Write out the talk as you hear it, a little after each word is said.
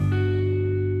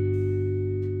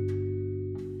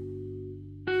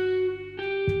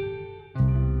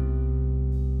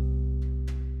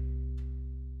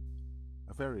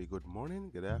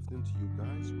morning, good afternoon to you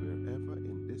guys, wherever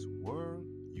in this world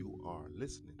you are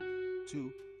listening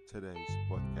to today's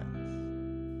podcast.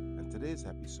 And today's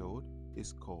episode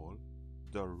is called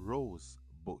The Rose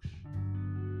Bush.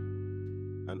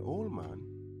 An old man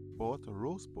bought a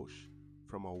rose bush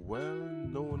from a well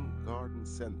known garden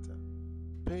center,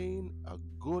 paying a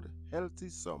good, healthy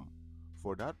sum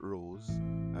for that rose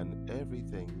and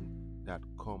everything that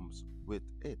comes with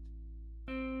it.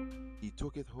 He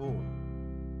took it home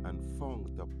and found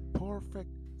the perfect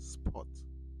spot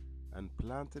and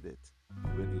planted it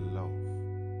with love.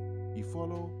 He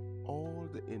followed all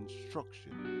the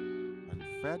instruction and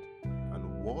fed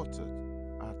and watered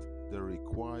at the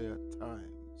required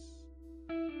times.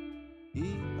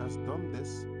 He has done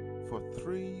this for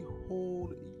 3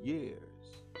 whole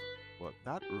years, but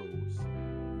that rose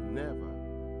never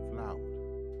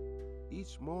flowered.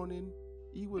 Each morning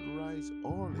he would rise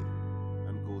early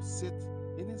and go sit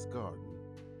in his garden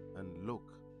and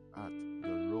look at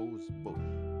the rose bush,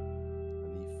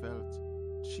 and he felt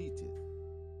cheated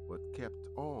but kept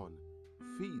on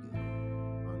feeding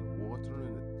and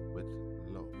watering it with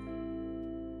love.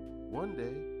 One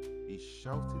day he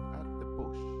shouted at the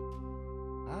bush,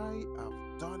 "I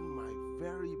have done my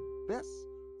very best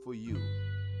for you,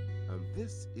 and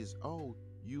this is how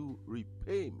you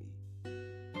repay me."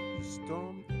 He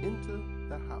stormed into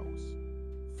the house,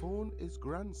 phoned his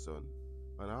grandson,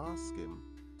 and asked him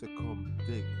to come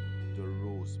dig the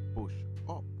rose bush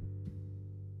up.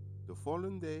 The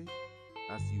following day,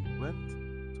 as he went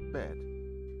to bed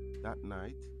that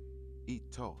night, he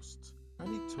tossed and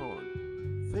he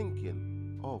turned,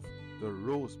 thinking of the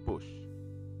rose bush.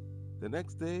 The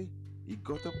next day, he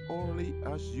got up early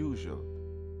as usual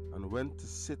and went to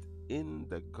sit in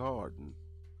the garden.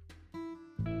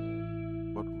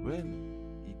 But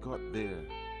when he got there,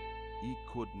 he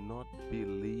could not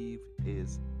believe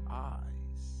his eyes.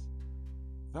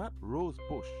 That rose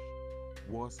bush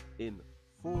was in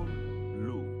full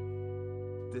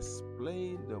bloom,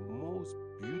 displaying the most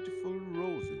beautiful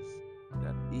roses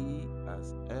that he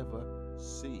has ever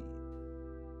seen.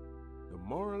 The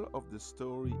moral of the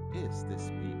story is this,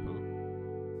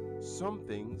 people: some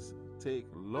things take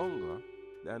longer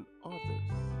than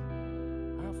others.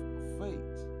 Have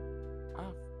faith,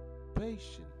 have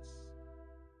patience.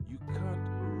 You can't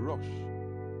rush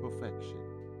perfection.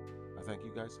 I thank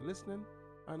you guys for listening,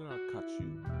 and I'll catch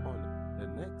you on the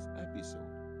next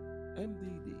episode.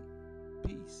 MDD.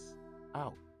 Peace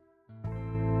out.